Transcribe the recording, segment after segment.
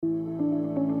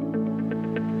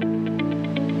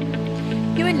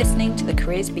are listening to the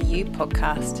Careers for You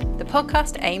podcast, the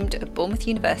podcast aimed at Bournemouth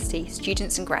University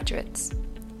students and graduates.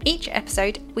 Each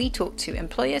episode, we talk to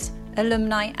employers,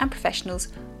 alumni and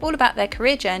professionals all about their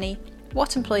career journey,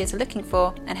 what employers are looking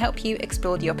for, and help you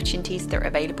explore the opportunities that are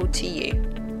available to you.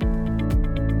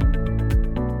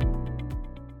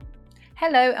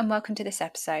 Hello and welcome to this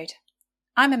episode.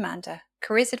 I'm Amanda,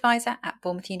 Careers Advisor at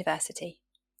Bournemouth University.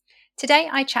 Today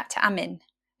I chat to Amin,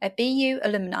 a BU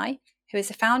alumni who is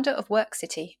the founder of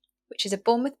Worksity, which is a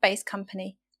Bournemouth-based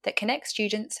company that connects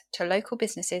students to local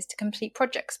businesses to complete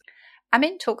projects.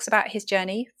 Amin talks about his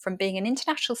journey from being an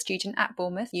international student at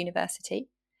Bournemouth University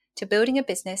to building a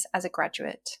business as a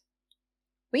graduate.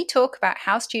 We talk about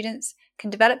how students can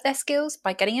develop their skills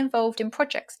by getting involved in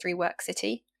projects through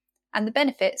Worksity and the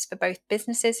benefits for both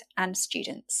businesses and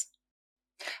students.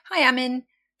 Hi Amin,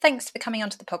 thanks for coming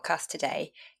onto the podcast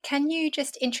today. Can you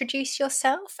just introduce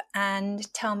yourself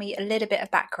and tell me a little bit of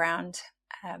background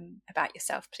about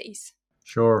yourself, please?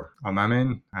 Sure, I'm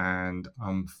Amin and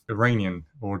I'm Iranian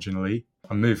originally.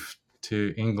 I moved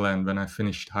to England when I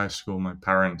finished high school. My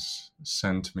parents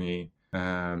sent me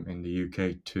in the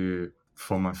UK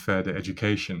for my further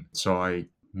education. So I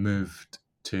moved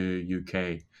to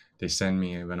UK. They sent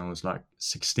me when I was like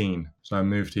 16. So I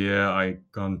moved here. I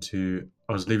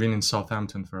was living in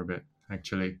Southampton for a bit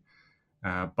actually.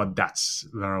 But that's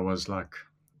where I was like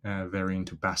very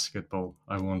into basketball.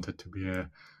 I wanted to be a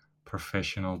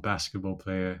professional basketball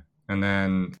player, and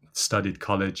then studied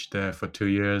college there for 2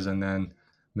 years, and then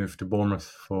moved to Bournemouth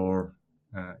for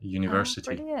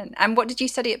university. Oh, brilliant. And what did you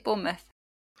study at Bournemouth?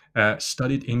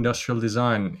 Studied industrial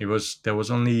design. There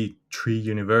was only 3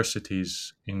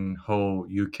 universities in whole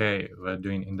UK were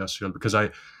doing industrial, because I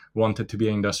wanted to be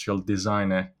an industrial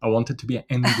designer. I wanted to be an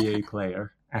NBA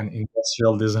player and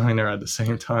industrial designer at the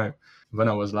same time when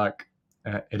I was like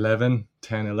 11.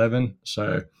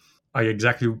 So I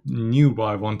exactly knew what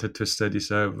I wanted to study.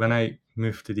 So when I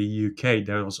moved to the UK,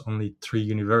 there was only 3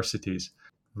 universities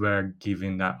were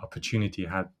given that opportunity.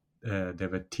 They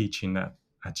were teaching that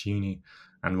at uni,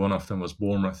 and one of them was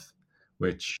Bournemouth,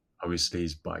 which obviously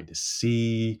is by the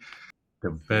sea.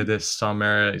 The weather,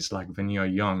 summer, it's like when you're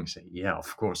young, you say, yeah,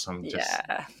 of course, I'd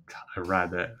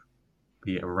rather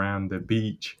be around the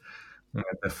beach,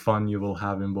 the fun you will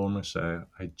have in Bournemouth. So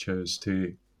I chose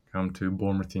to come to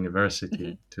Bournemouth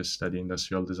University to study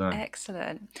industrial design.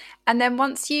 Excellent. And then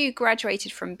once you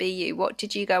graduated from BU, what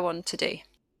did you go on to do?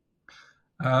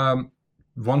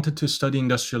 Wanted to study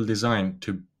industrial design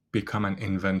to become an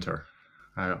inventor.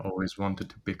 I always wanted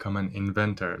to become an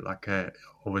inventor. I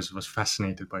always was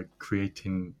fascinated by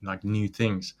creating like new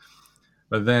things.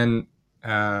 But then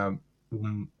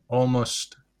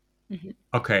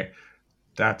okay,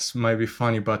 that's might be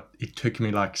funny, but it took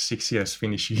me like 6 years to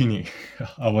finish uni.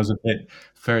 I was a bit,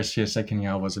 first year, second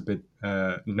year, I was a bit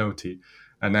naughty.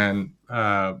 And then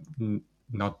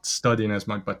not studying as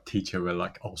much, but teacher were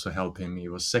like also helping me. It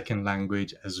was second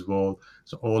language as well.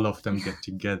 So all of them get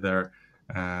together.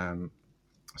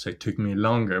 So it took me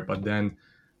longer. But then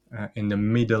in the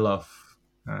middle of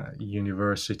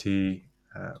university,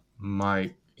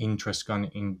 my interest gone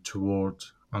in toward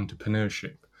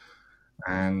entrepreneurship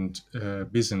and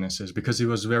businesses, because it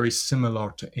was very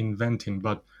similar to inventing.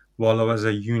 But while I was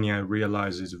at uni, I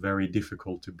realized it's very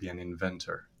difficult to be an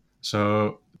inventor.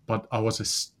 So, but I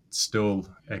was still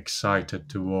excited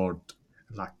toward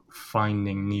like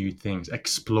finding new things,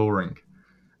 exploring,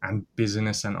 and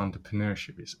business and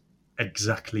entrepreneurship is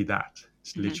exactly that.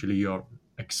 It's literally your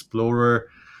explorer.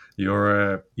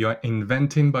 You're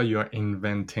inventing, but you're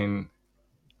inventing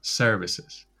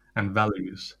services and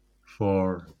values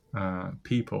for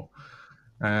people.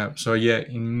 So yeah,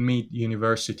 in mid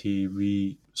university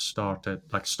we started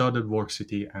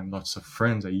Worksity, and lots of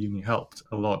friends at uni helped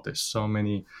a lot. There's so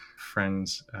many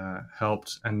friends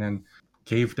helped, and then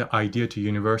gave the idea to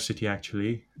university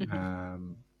actually.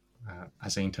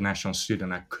 As an international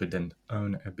student, I couldn't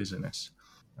own a business,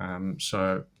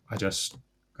 so I just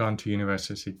gone to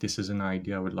university. This is an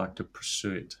idea, I would like to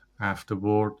pursue it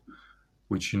afterward,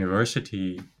 which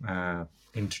university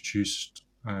introduced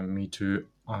me to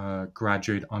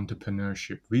graduate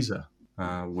entrepreneurship visa,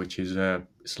 which is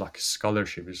it's like a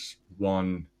scholarship. It's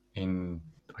one in,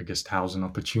 I guess, 1,000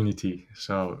 opportunity.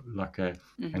 So like a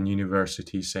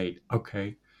university say,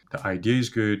 okay, the idea is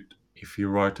good. If you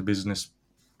write a business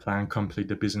plan, complete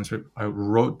the business. I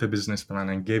wrote the business plan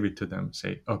and gave it to them.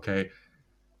 Say, okay,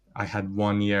 I had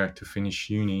 1 year to finish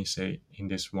uni. Say in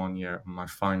this 1 year, my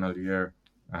final year,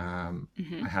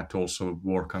 I had to also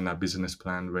work on that business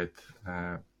plan with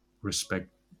respect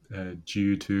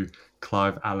due to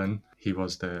Clive Allen. He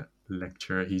was the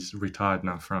lecturer. He's retired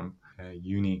now from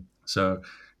uni. So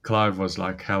Clive was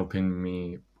like helping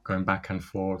me going back and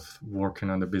forth, working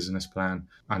on the business plan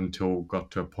until got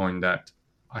to a point that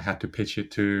I had to pitch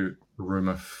it to a room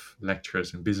of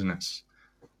lecturers in business,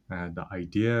 the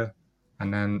idea.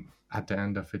 And then at the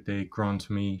end of it, they grant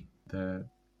me the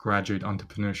graduate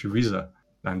entrepreneurship visa.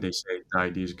 And they say the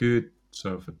idea is good.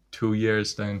 So for 2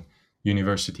 years, then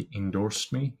university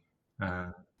endorsed me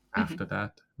uh, Hmm. after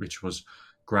that, which was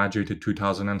graduated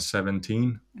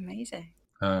 2017. Amazing.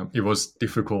 It was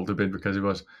difficult a bit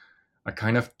because I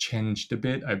kind of changed a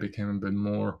bit. I became a bit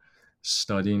more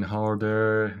studying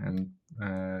harder and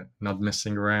not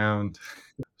messing around.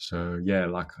 So yeah,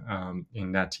 like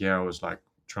in that year, I was like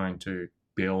trying to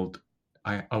build.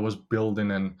 I was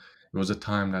building, and it was a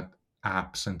time that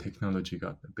apps and technology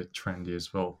got a bit trendy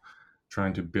as well.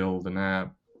 Trying to build an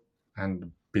app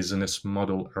and business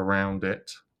model around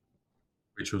it,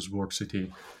 which was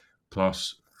Worksity,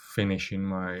 plus finishing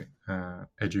my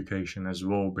education as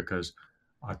well because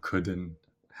I couldn't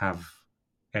have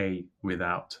A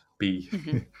without B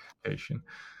Hmm. education.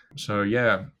 So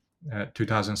yeah,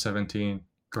 2017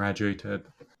 graduated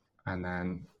and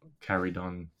then carried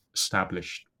on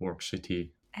established Work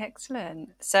City. Excellent.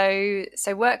 So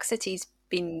Work City's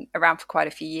been around for quite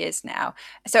a few years now.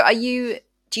 So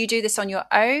do you do this on your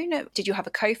own? Did you have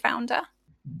a co-founder?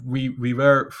 We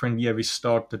were friend. Yeah, we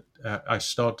started. I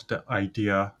started the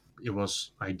idea.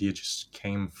 Idea just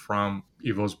came from.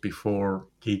 It was before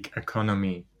gig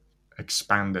economy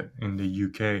expanded in the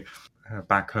UK.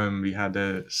 Back home, we had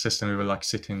a system. We were like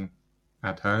sitting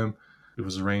at home. It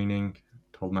was raining.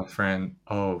 Told my friend,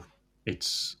 "Oh,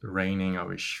 it's raining. I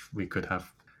wish we could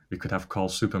have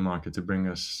called supermarket to bring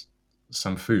us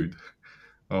some food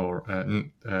or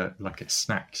like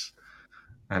snacks."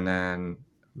 And then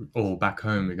all back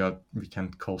home, we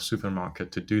can call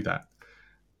supermarket to do that.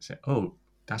 Say, "Oh,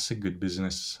 that's a good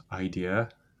business idea."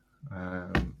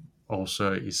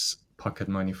 Also, is pocket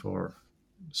money for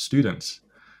students.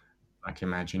 Like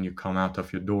imagine you come out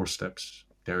of your doorsteps.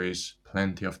 There is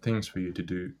plenty of things for you to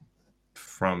do,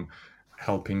 from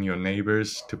helping your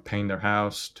neighbors to paint their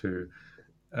house to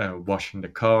washing the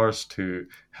cars to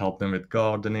help them with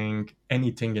gardening,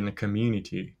 anything in the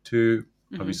community to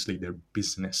Hmm. obviously their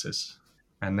businesses.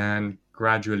 And then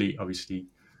gradually, obviously,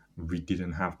 we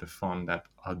didn't have the fund that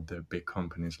other big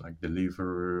companies like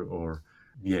Deliveroo or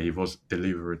yeah, it was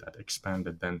Deliveroo that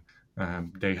expanded. Then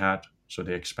they had, so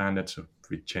they expanded. So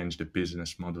we changed the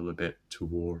business model a bit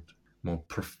toward more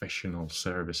professional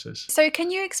services. So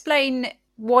can you explain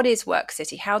what is Work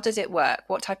City? How does it work?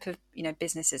 What type of,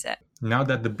 business is it? Now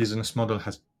that the business model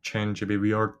has changed a bit,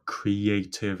 we are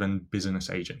creative and business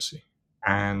agency,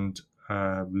 and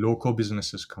local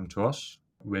businesses come to us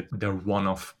with their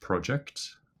one-off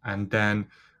projects, and then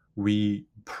we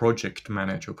project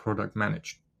manage or product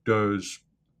manage those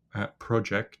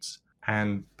projects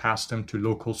and pass them to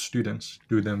local students,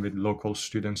 do them with local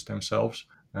students themselves,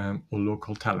 or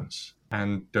local talents.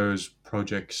 And those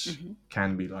projects Hmm.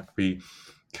 can be like we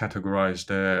categorize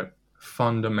the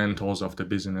fundamentals of the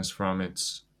business from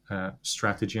its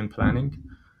strategy and planning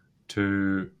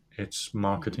to its Hmm.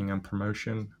 marketing and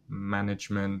promotion,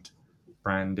 management,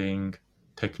 branding,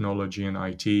 technology and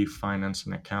IT, finance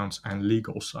and accounts, and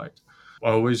legal side. I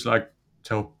always like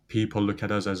tell people look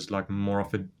at us as like more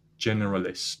of a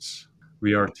generalists.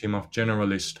 We are a team of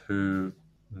generalists who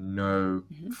know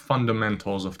Hmm.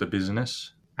 fundamentals of the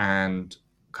business and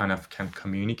kind of can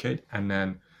communicate, and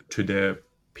then to the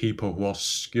people who are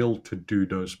skilled to do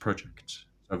those projects.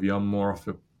 So we are more of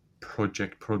a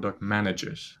project product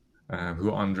managers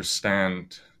who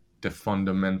understand the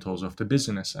fundamentals of the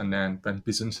business. And then when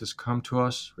businesses come to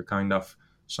us, we kind of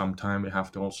sometimes we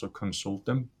have to also consult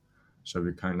them. So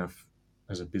we kind of,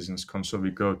 as a business consult,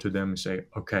 we go to them and say,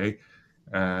 okay,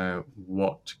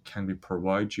 what can we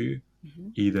provide you? Hmm.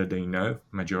 Either they know,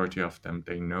 majority of them,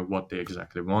 they know what they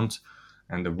exactly want.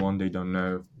 And the one they don't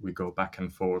know, we go back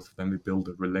and forth. Then we build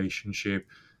a relationship.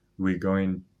 We go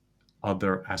in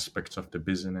other aspects of the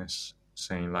business,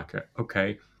 saying like,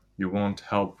 okay, you want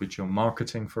help with your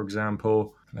marketing, for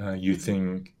example. You Hmm.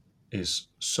 think is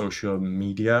social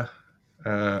media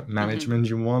Hmm. management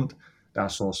you want.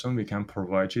 That's awesome. We can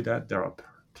provide you that. There are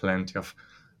plenty of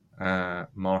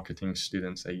marketing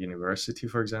students at university,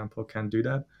 for example, can do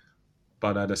that.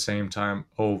 But at the same time,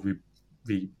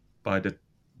 we by the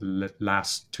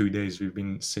last 2 days we've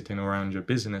been sitting around your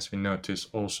business, we notice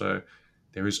also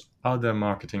there is other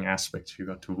marketing aspects you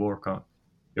got to work on,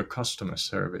 your customer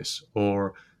service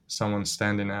or someone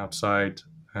standing outside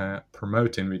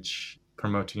promoting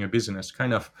your business,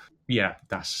 kind of Yeah,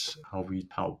 that's how we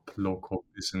help local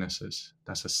businesses.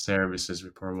 That's the services we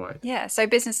provide. Yeah, so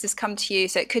businesses come to you.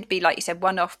 So it could be, like you said,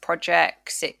 one-off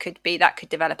projects. It could be that could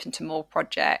develop into more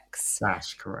projects.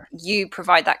 That's correct. You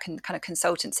provide that kind of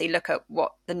consultancy, look at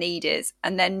what the need is,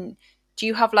 and then do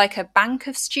you have like a bank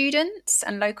of students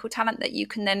and local talent that you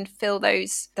can then fill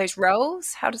those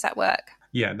roles? How does that work?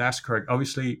 Yeah, that's correct.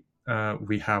 Obviously,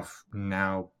 we have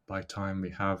now, by time we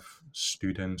have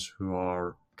students who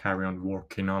are carry on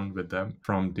working on with them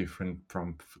from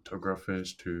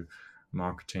photographers to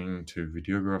marketing to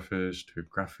videographers to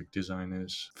graphic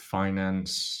designers,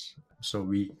 finance. So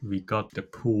we got the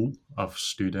pool of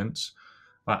students,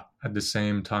 but at the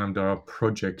same time, there are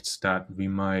projects that we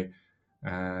might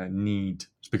need,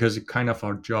 because it kind of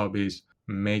our job is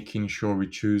making sure we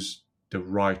choose the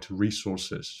right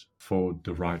resources for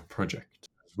the right project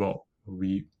as well.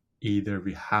 We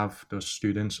have those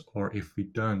students, or if we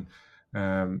don't,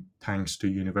 thanks to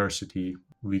university,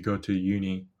 we go to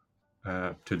uni,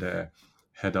 to the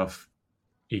head of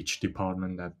each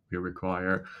department that we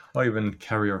require, or even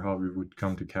career hub. We would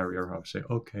come to career hub, say,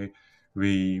 okay,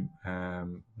 we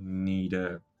need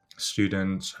a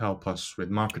students help us with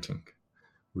marketing.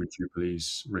 Would you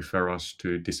please refer us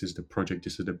to, this is the project,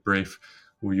 this is the brief,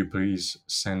 will you please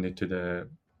send it to the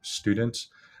students?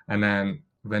 And then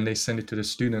when they send it to the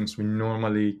students, we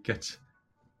normally get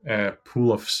a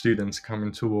pool of students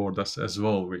coming toward us as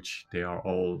well, which they are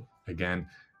all, again,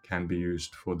 can be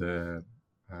used for the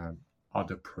uh,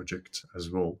 other projects as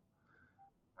well.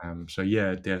 So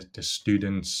yeah, the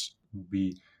students,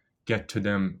 we get to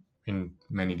them in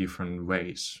many different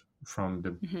ways, from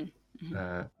the Hmm.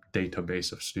 Hmm.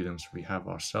 database of students we have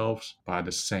ourselves, but at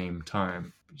the same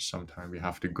time, sometimes we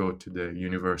have to go to the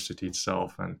university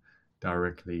itself and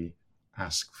directly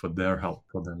ask for their help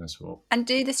for them as well. And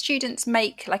do the students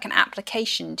make like an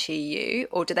application to you,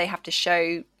 or do they have to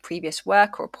show previous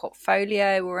work or a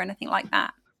portfolio or anything like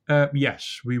that?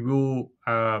 Yes, we will.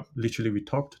 Literally, we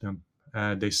talk to them.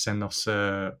 They send us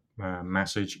a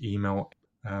message, email,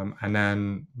 and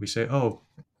then we say, "Oh,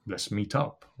 let's meet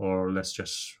up, or let's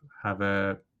just have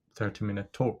a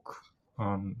 30-minute talk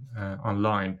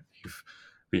online if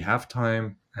we have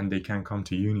time and they can come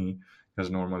to uni, because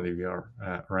normally we are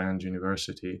around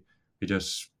university. We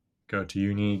just go to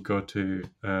uni, go to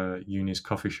uni's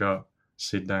coffee shop,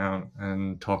 sit down,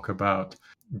 and talk about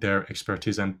their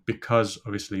expertise. And because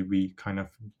obviously we kind of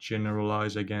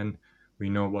generalize again, we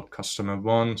know what customer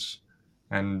wants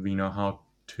and we know how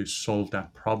to solve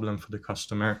that problem for the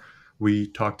customer. We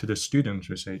talk to the students,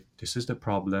 we say, this is the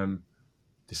problem,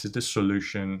 this is the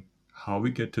solution. How we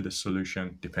get to the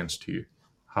solution depends to you.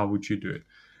 How would you do it?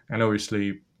 And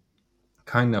obviously,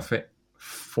 kind of a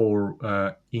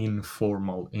for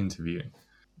informal interviewing,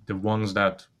 the ones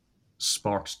that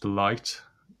sparks the light,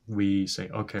 we say,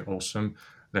 okay, awesome,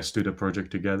 let's do the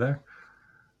project together.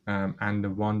 And the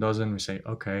one doesn't, we say,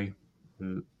 okay,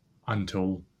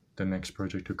 until the next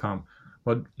project to come.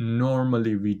 But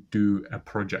normally we do a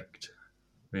project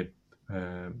with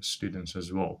students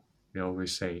as well. We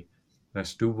always say,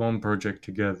 let's do one project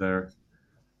together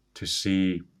to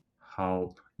see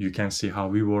how you can see how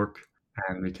we work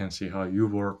and we can see how you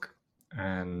work.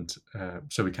 And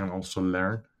so we can also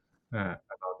learn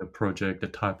about the project, the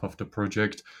type of the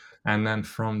project. And then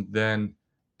from then,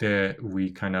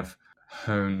 we kind of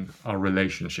hone our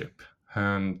relationship,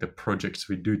 hone the projects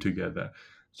we do together.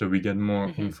 So we get more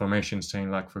Hmm. information saying,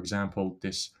 like, for example,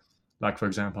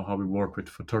 how we work with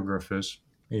photographers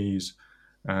is,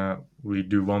 we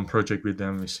do one project with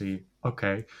them, we see,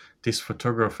 okay, this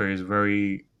photographer is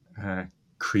very uh,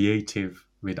 creative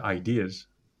with ideas,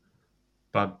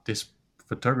 but this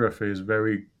photographer is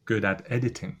very good at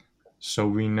editing. So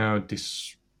we know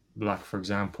this, like, for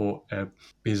example, a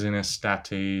business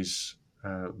that is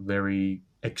very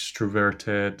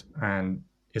extroverted and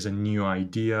is a new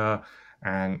idea,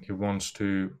 and it wants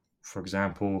to, for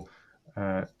example,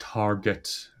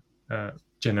 target uh,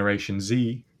 Generation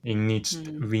Z.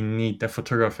 Hmm. We need the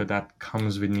photographer that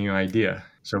comes with new idea.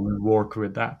 So we work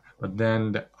with that. But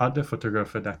then the other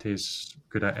photographer that is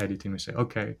good at editing, we say,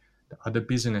 okay, the other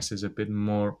business is a bit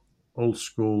more old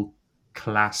school,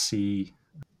 classy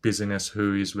business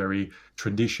who is very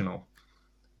traditional.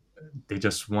 They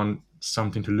just want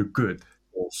something to look good.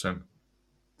 Awesome.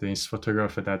 This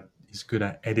photographer that is good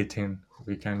at editing,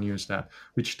 we can use that,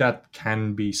 which that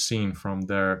can be seen from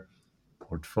their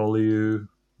portfolio,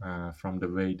 from the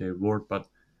way they work, but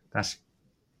that's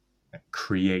a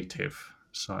creative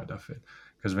side of it.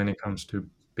 Because when it comes to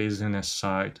business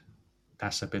side,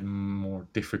 that's a bit more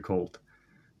difficult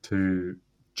to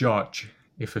judge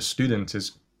if a student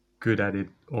is good at it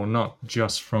or not,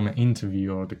 just from an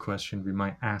interview or the question we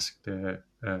might ask the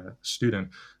student.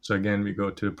 So again, we go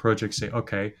to the project, say,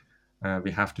 okay,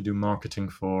 we have to do marketing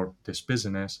for this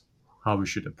business, how we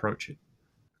should approach it.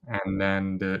 And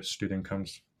then the student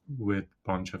comes with a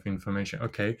bunch of information.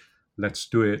 Okay, let's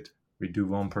do it. We do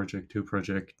one project, two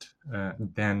project,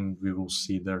 then we will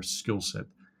see their skill set.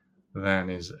 Then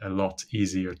is a lot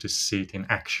easier to see it in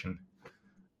action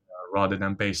rather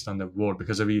than based on the word,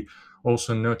 because we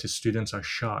also notice students are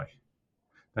shy.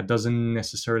 That doesn't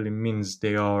necessarily means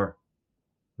they are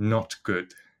not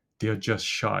good. They are just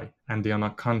shy and they are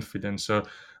not confident. So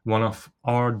one of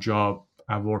our job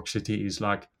at Worksity is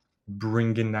like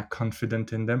bringing that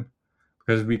confidence in them,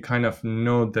 because we kind of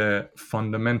know the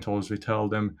fundamentals. We tell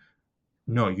them,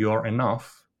 no, you are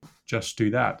enough. Just do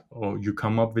that. Or you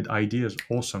come up with ideas.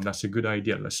 Awesome. That's a good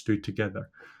idea. Let's do it together.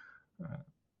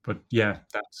 But yeah,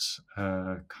 that's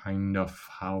kind of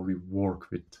how we work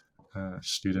with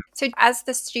students. So, as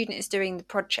the student is doing the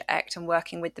project and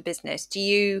working with the business, do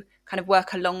you kind of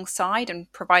work alongside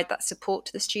and provide that support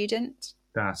to the student?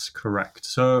 That's correct.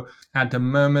 So at the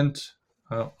moment,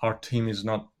 our team is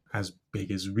not as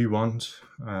big as we want.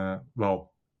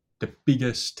 Well, the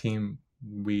biggest team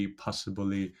we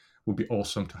possibly would be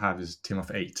awesome to have is a team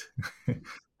of 8,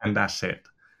 and that's it.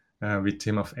 With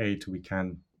team of 8, we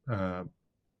can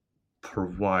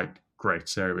provide great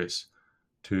service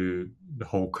to the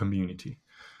whole community.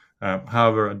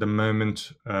 However, at the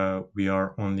moment, we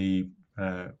are only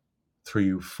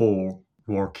 3 or 4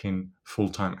 working full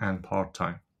time and part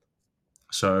time.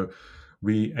 So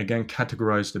we again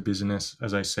categorize the business,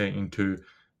 as I say, into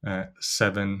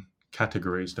 7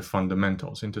 categories, the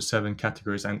fundamentals, into 7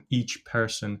 categories, and each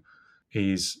person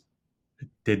is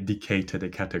dedicated a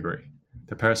category.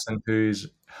 The person who is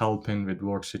helping with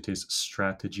Worksity's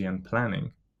strategy and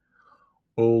planning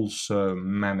also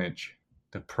manage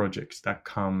the projects that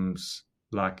comes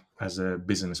like as a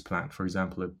business plan. For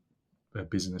example, a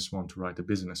business want to write a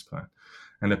business plan,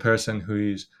 and the person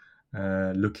who is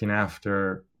looking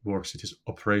after Worksity's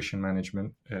operation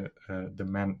management,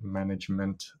 the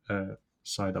management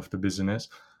side of the business,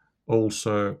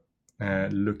 also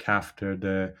look after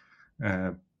the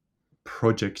uh,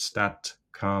 projects that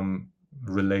come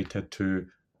related to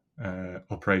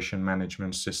operation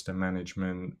management, system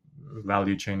management,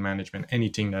 value chain management,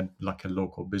 anything that like a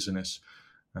local business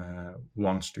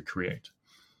wants to create.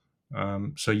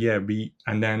 So yeah, we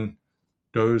and then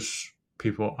those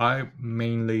people, I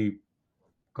mainly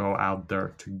go out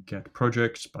there to get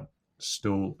projects, but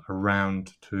still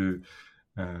around to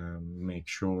make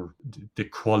sure the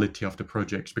quality of the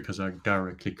projects, because I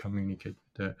directly communicate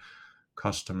with the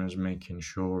customers, making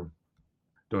sure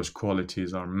those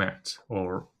qualities are met,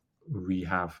 or we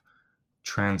have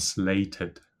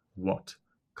translated what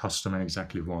customer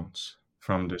exactly wants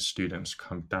from the students,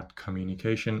 that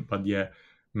communication. But yeah,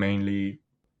 mainly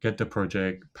get the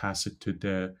project, pass it to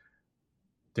the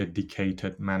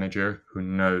dedicated manager who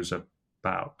knows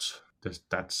about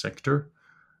that sector,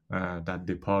 that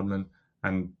department,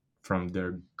 and from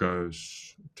there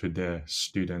goes to the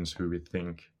students who we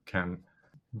think can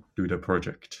do the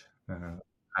project,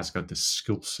 has got the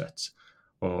skill set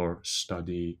or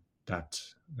study that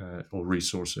or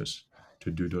resources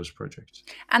to do those projects.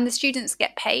 And the students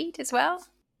get paid as well?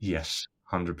 Yes,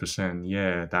 100%.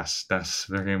 Yeah, that's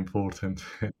very important.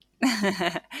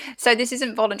 So this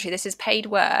isn't voluntary, this is paid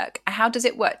work. How does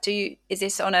it work? Is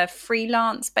this on a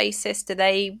freelance basis? Do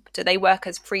they work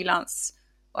as freelance,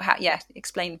 or how? Yeah,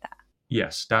 explain that.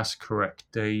 Yes, that's correct.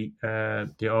 They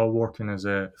are working as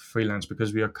a freelance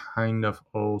because we are kind of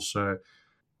also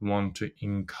want to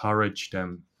encourage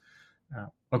them.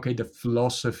 Okay, the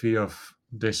philosophy of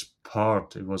this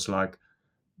part, it was like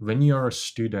when you're a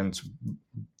student,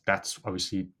 that's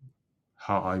obviously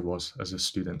how I was as a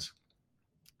student.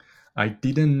 I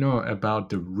didn't know about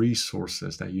the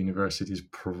resources that universities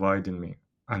provided me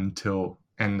until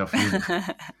end of uni.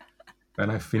 When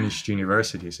I finished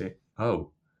university, I say,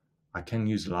 oh, I can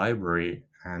use library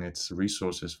and its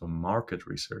resources for market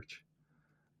research.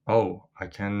 Oh, I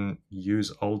can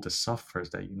use all the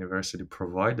softwares that university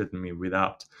provided me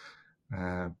without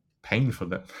uh, paying for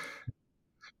them.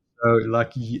 So,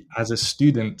 like as a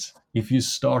student, if you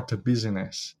start a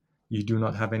business, you do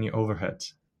not have any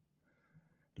overheads.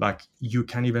 Like you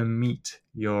can even meet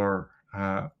your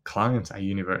clients at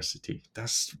university.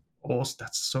 That's awesome.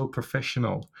 That's so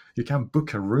professional. You can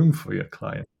book a room for your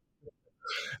client.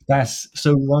 That's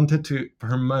so we wanted to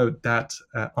promote that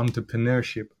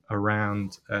entrepreneurship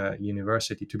around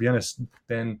university. To be honest,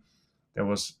 then there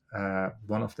was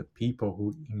one of the people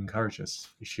who encouraged us.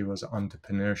 She was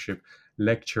entrepreneurship.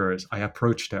 lecturers, I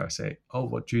approached her. I say, "Oh,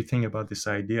 what do you think about this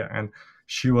idea?" And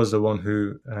she was the one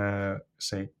who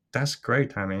say, "That's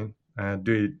great. I mean,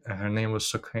 do it." Her name was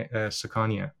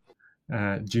Sokania.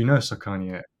 Do you know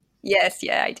Sokania? Yes,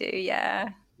 yeah, I do. Yeah.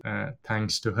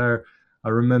 Thanks to her, I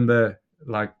remember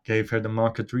like gave her the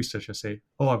market research. I say,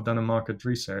 "Oh, I've done a market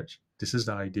research. This is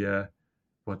the idea.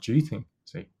 What do you think?"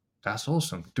 Say, "That's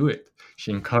awesome. Do it."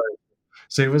 She encouraged.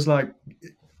 So it was like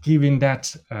giving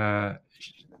that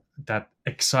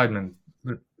excitement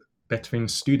between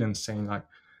students, saying like,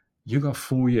 "You got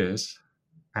 4 years,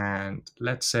 and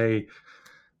let's say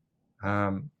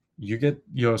you get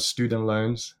your student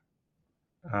loans,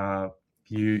 uh,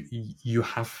 you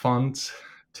have funds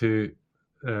to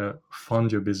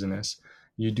fund your business.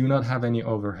 You do not have any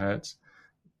overheads.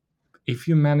 If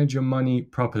you manage your money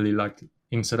properly, like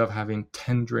instead of having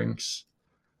 10 drinks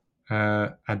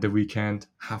at the weekend,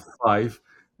 have five,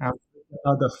 and the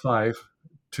other five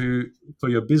to for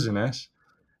your business.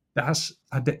 That's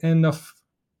at the end of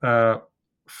uh,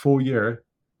 4 years.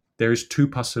 There is two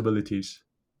possibilities: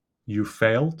 you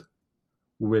failed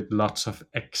with lots of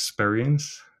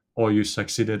experience, or you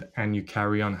succeeded and you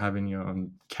carry on with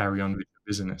your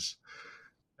business.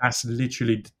 That's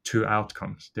literally the two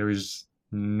outcomes. There is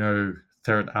no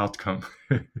third outcome,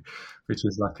 which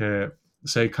is like a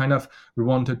so kind of we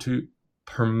wanted to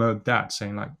promote that,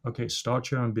 saying like, okay,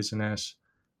 start your own business,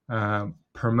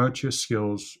 promote your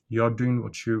skills. You're doing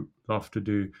what you love to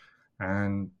do,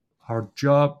 and our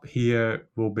job here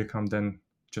will become then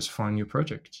just find new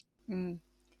projects. Mm.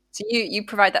 So you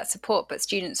provide that support, but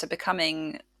students are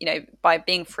becoming, by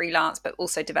being freelance, but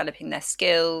also developing their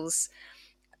skills,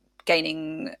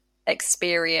 gaining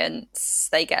experience.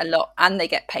 They get a lot, and they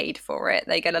get paid for it.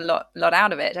 They get a lot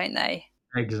out of it, don't they?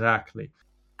 Exactly.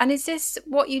 And is this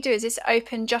what you do? Is this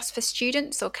open just for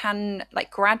students, or can like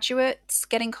graduates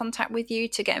get in contact with you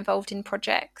to get involved in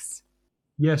projects?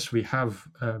 Yes, we have.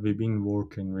 We've been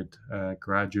working with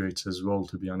graduates as well.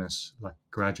 To be honest, like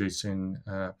graduates in,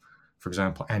 for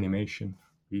example, animation.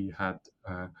 We had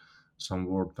some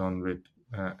work done with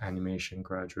animation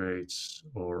graduates,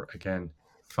 or again,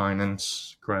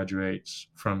 finance graduates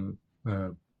from uh,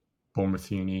 Bournemouth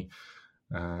Uni,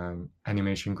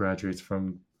 animation graduates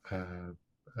from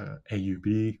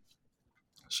AUB.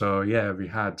 So yeah,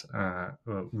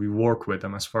 we work with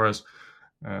them as far as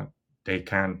uh, they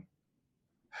can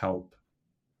help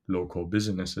local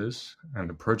businesses and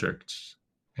the projects.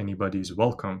 Anybody is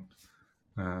welcome.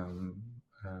 Um,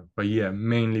 but yeah,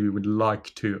 mainly we would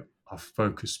like to our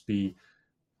focus be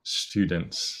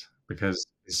students, because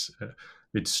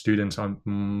with students, on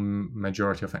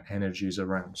majority of our energy is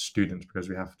around students, because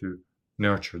we have to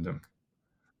nurture them.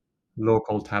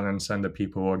 Local talents and the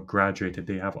people who are graduated,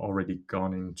 they have already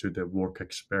gone into the work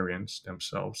experience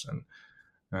themselves,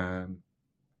 and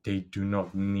they do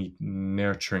not need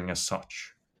nurturing as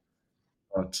such.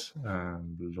 But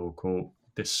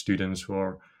the students who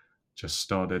are just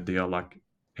started, they are like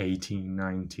 18,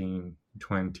 19,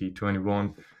 20,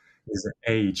 21, is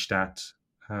the age that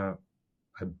uh,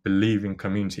 I believe in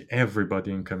community,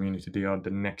 everybody in community, they are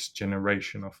the next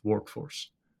generation of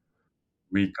workforce.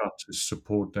 We got to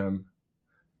support them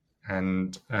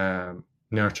and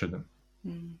nurture them.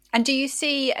 Mm. And do you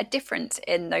see a difference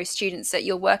in those students that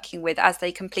you're working with as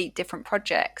they complete different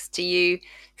projects? Do you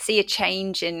see a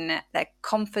change in their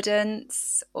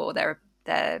confidence or their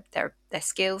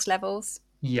skills levels?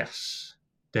 Yes,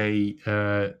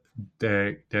 their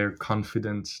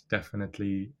confidence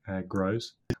definitely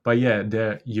grows. But yeah,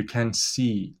 there you can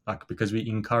see, like, because we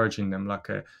encouraging them, like,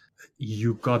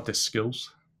 you got the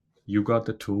skills, you got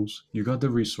the tools, you got the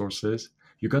resources,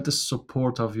 you got the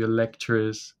support of your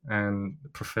lecturers and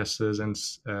professors and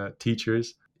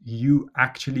teachers. You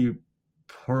actually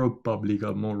probably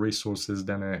got more resources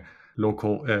than a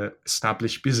local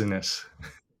established business.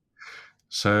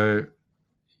 So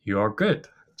you are good.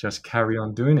 Just carry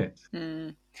on doing it.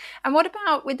 Mm. And what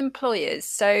about with employers?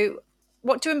 So,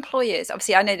 what do employers?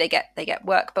 Obviously, I know they get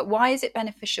work, but why is it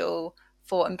beneficial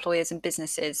for employers and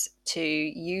businesses to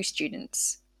use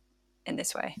students in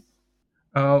this way?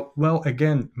 Well,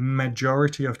 again,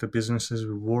 majority of the businesses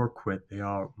we work with, they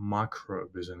are micro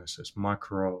businesses,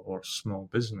 micro or small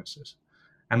businesses,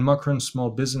 and micro and small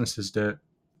businesses that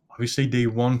obviously they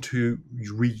want to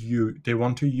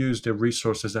use the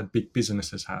resources that big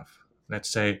businesses have. Let's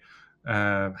say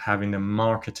having a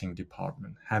marketing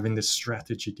department, having the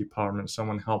strategy department,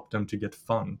 someone help them to get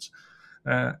funds,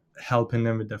 helping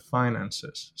them with the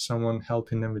finances, someone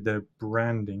helping them with the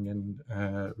branding and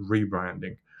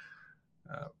rebranding.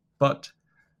 But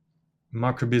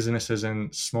micro businesses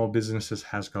and small businesses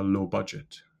has got low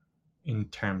budget in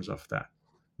terms of that.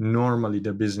 normally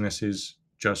the business is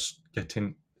just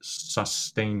getting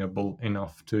sustainable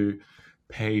enough to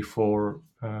pay for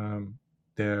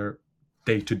their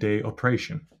day-to-day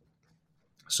operation.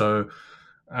 So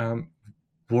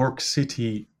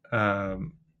Worksity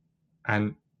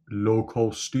and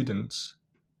local students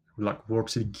like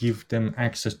Worksity give them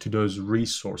access to those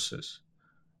resources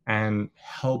and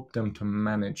help them to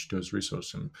manage those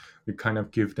resources. We kind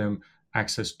of give them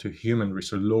access to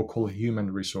local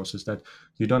human resources that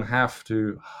you don't have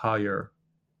to hire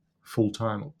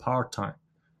full-time or part-time.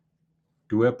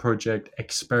 Do a project,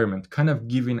 experiment, kind of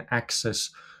giving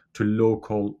access to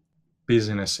local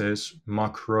businesses,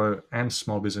 macro and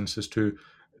small businesses to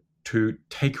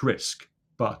take risk,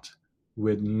 but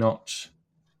with not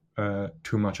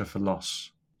too much of a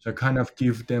loss. So kind of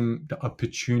give them the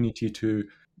opportunity to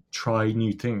try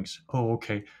new things. Oh,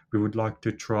 okay, we would like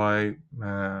to try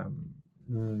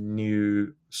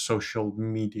new social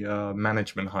media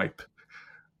management hype.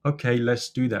 Okay, let's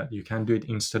do that. You can do it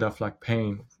instead of like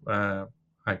paying, I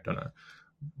don't know,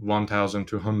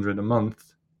 1,200 a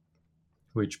month,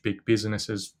 which big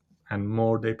businesses and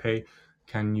more they pay,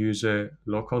 can use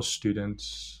local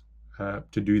students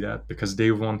to do that because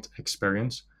they want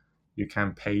experience. You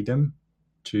can pay them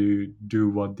to do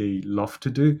what they love to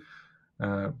do,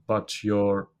 but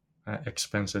your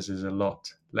expenses is a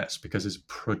lot less because it's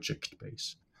project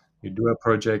based. You do a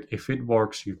project, if it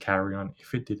works, you carry on.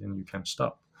 If it didn't, you can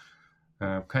stop.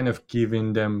 Kind of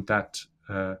giving them that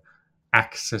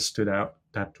access to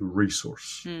that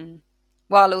resource.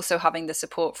 While also having the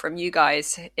support from you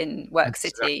guys in Worksity.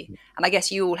 Exactly. And I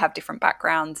guess you all have different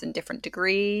backgrounds and different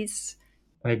degrees.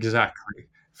 Exactly.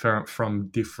 From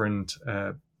different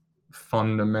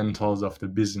fundamentals of the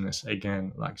business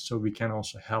again, like, so we can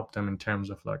also help them in terms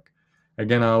of like,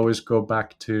 again, I always go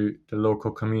back to the local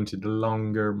community. The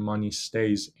longer money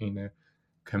stays in a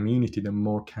community, the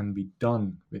more can be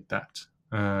done with that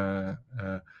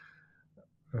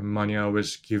money. I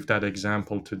always give that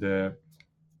example to the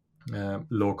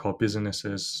local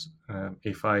businesses.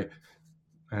 If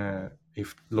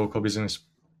local business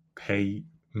pay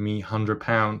me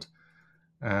 £100,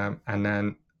 and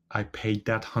then I paid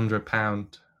that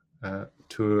 £100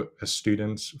 to a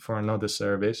student for another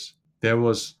service, there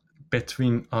was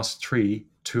between us three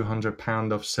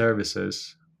 £200 of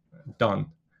services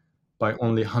done by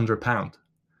only £100,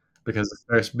 because the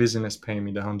first business paid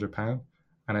me the £100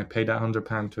 and I paid that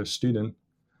 £100 to a student.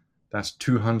 That's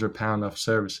 £200 of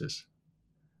services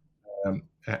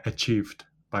achieved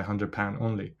by £100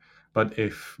 only. But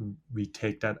if we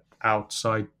take that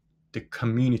outside the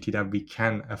community that we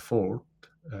can afford,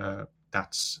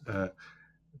 that's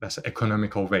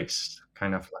economical waste.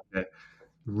 Kind of like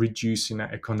reducing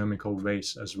that economical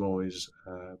waste as well is,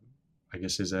 I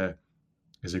guess, is a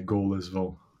goal as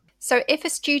well. So if a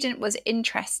student was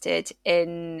interested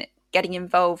in getting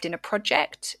involved in a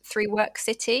project through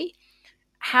Worksity,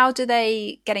 how do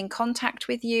they get in contact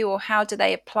with you, or how do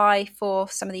they apply for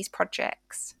some of these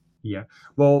projects? Yeah,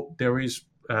 well, there is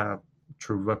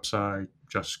through website,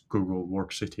 just Google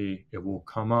Worksity, it will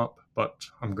come up. But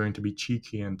I'm going to be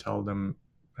cheeky and tell them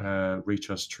reach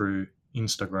us through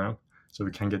Instagram, so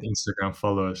we can get Instagram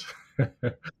followers.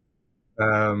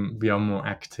 We are more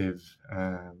active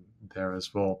there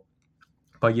as well.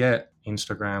 But yeah,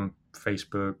 Instagram,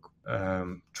 Facebook,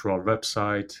 through our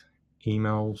website,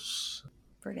 emails.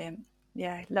 Brilliant.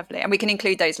 Yeah, lovely. And we can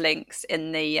include those links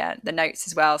in the notes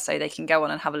as well, so they can go on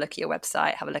and have a look at your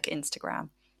website, have a look at Instagram.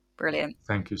 Brilliant.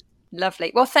 Thank you.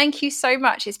 Lovely. Well, thank you so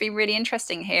much. It's been really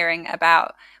interesting hearing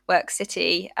about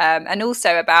Worksity, and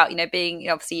also about, being,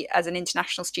 obviously, as an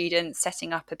international student,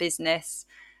 setting up a business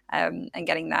and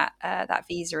getting that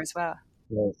visa as well.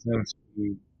 Well, thanks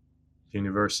to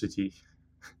university,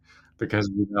 because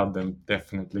without them,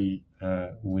 definitely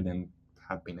wouldn't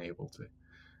have been able to.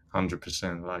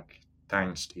 100%, like,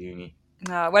 thanks to uni.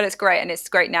 Well, it's great. And it's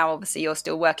great now, obviously, you're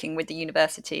still working with the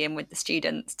university and with the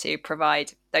students to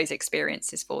provide those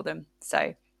experiences for them.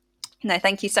 So, no,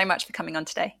 thank you so much for coming on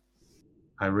today.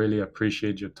 I really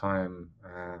appreciate your time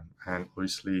and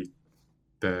obviously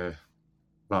the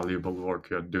valuable work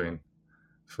you're doing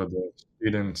for the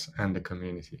students and the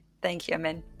community. Thank you,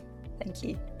 Amin. Thank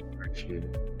you. Appreciate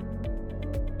it.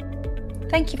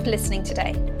 Thank you for listening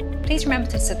today. Please remember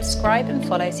to subscribe and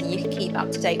follow so you can keep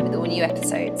up to date with all new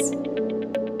episodes.